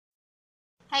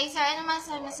Hi sir, ano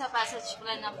masasabi mo sa passage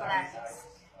plan ng Polaris?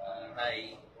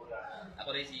 Hi,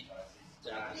 ako rin si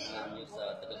Jonathan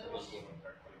sa taga-Bldg.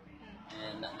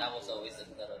 And nako sa always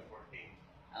ang karon.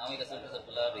 Ang may kasunod sa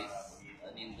Polaris,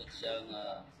 nindot siyang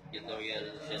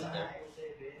tutorial center.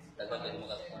 Tagal kayo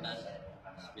makatunan,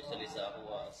 especially sa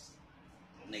ako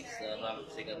next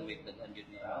rank, second week, naghan yun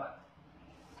nga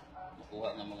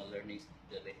makuha ng mga learnings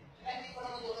dali.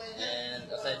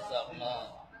 And aside sa ako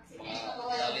na mga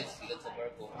knowledge gikan sa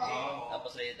barko,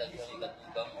 tapos ay daghang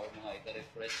ikatubang or mga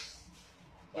ika-refresh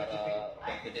para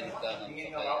confident ka ng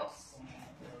sakayas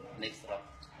next rank.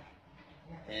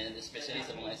 And especially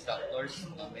sa mga instructors,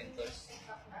 mga mentors,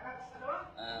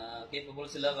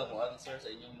 capable sila ka mo answer sa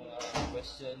inyong mga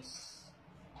questions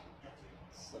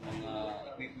sa mga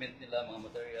equipment nila,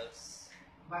 mga materials.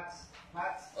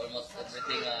 Almost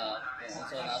everything kung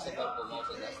saan nasa barko mo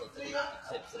sa nasa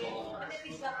except sa mga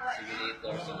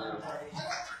simulator siguro.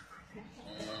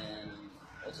 And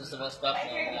also sa mga staff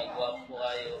na mga guwapo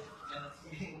kayo.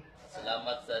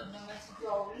 Salamat sa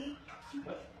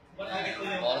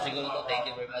siguro to. Thank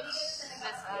you very much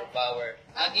for power.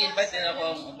 I-invite din ako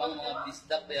ang mga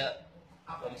bisdak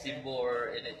from Cebu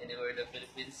or anywhere in the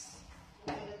Philippines.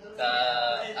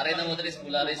 Arena mo dali sa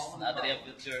Polaris na adri ang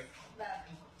future.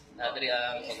 Nadri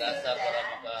ang pag-asa para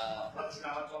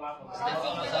maka-step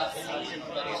up sa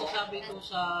Polaris. So sabi ko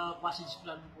sa passage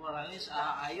plan ng Polaris,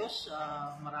 ayos,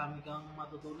 marami kang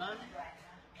matutunan,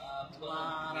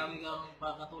 marami kang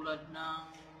pakatulad ng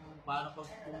paano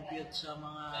pag-compute sa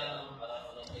mga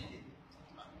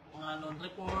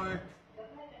non-report,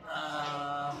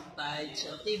 tides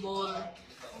table,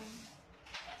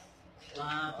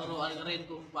 turuan ka rin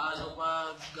kung paano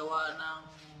paggawa ng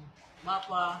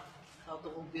mapa, how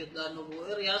to compute the local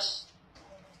areas.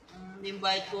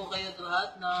 Invite ko kayo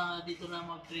lahat na dito na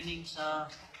mag-training sa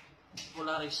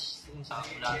Polaris.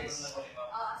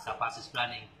 Sa passage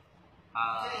planning.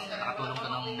 Nakatulong ka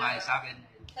ng maayos sa akin.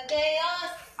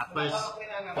 At first,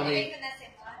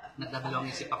 nagdadalawang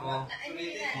isip ako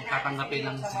kung tatanggapin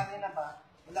ng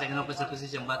second officer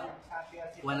position, but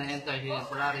when I enter here in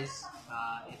Polaris,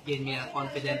 it gave me a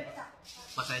confidence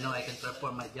because I know I can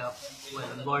perform my job well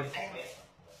on board,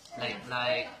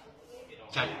 like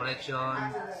charge correction,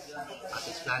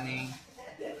 passage planning,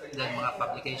 then mga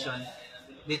publication.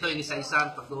 Dito yung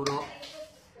isa-isa pagturo,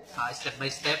 step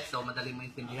by step, so madaling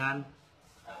maintindihan.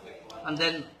 And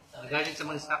then, regarding sa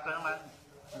mga instructor naman,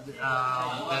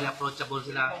 very approachable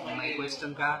sila. Kung may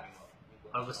question ka,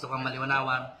 or gusto kang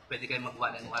maliwanawan, pwede kayo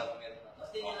mag-one-on-one.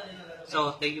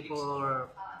 So, thank you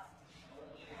for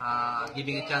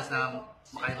giving a chance na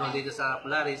maka-enroll dito sa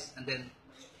Polaris. And then,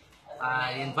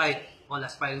 I invite all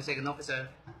aspiring second officer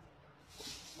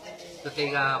to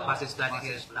take a passage planning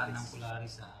here. Plan ng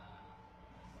Polaris,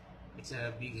 it's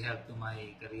a big help to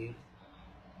my career.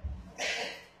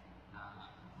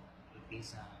 It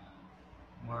is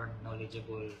more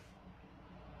knowledgeable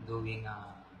doing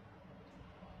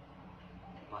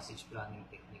passage planning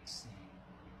techniques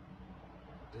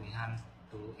to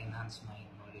enhance my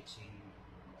knowledge in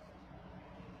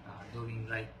doing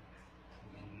right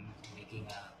and making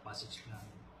a passage plan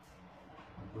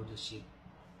on the ship.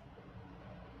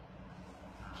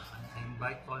 I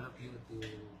invite all of you to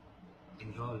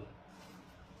enroll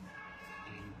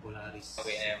in Polaris.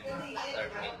 Okay, I am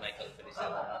Sergeant Michael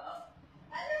Feliciano.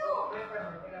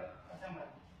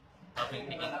 Having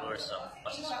taken course of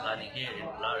passage planning here in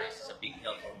Polaris is a big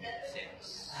help for me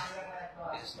since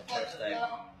this is my first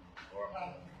time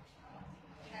working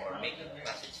or making a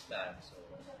passage plan. So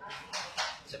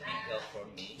it's a big help for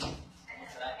me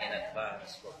in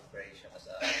advance for preparation as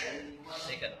a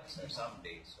second officer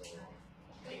someday. So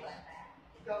thank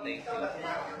you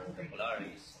to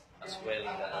Polaris as well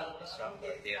as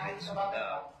instructor there in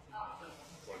Kalaw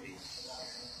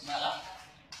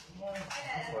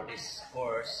for this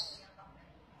course,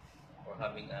 for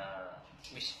having a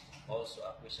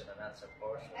question and answer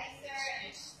portion,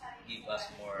 which is give us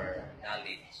more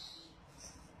knowledge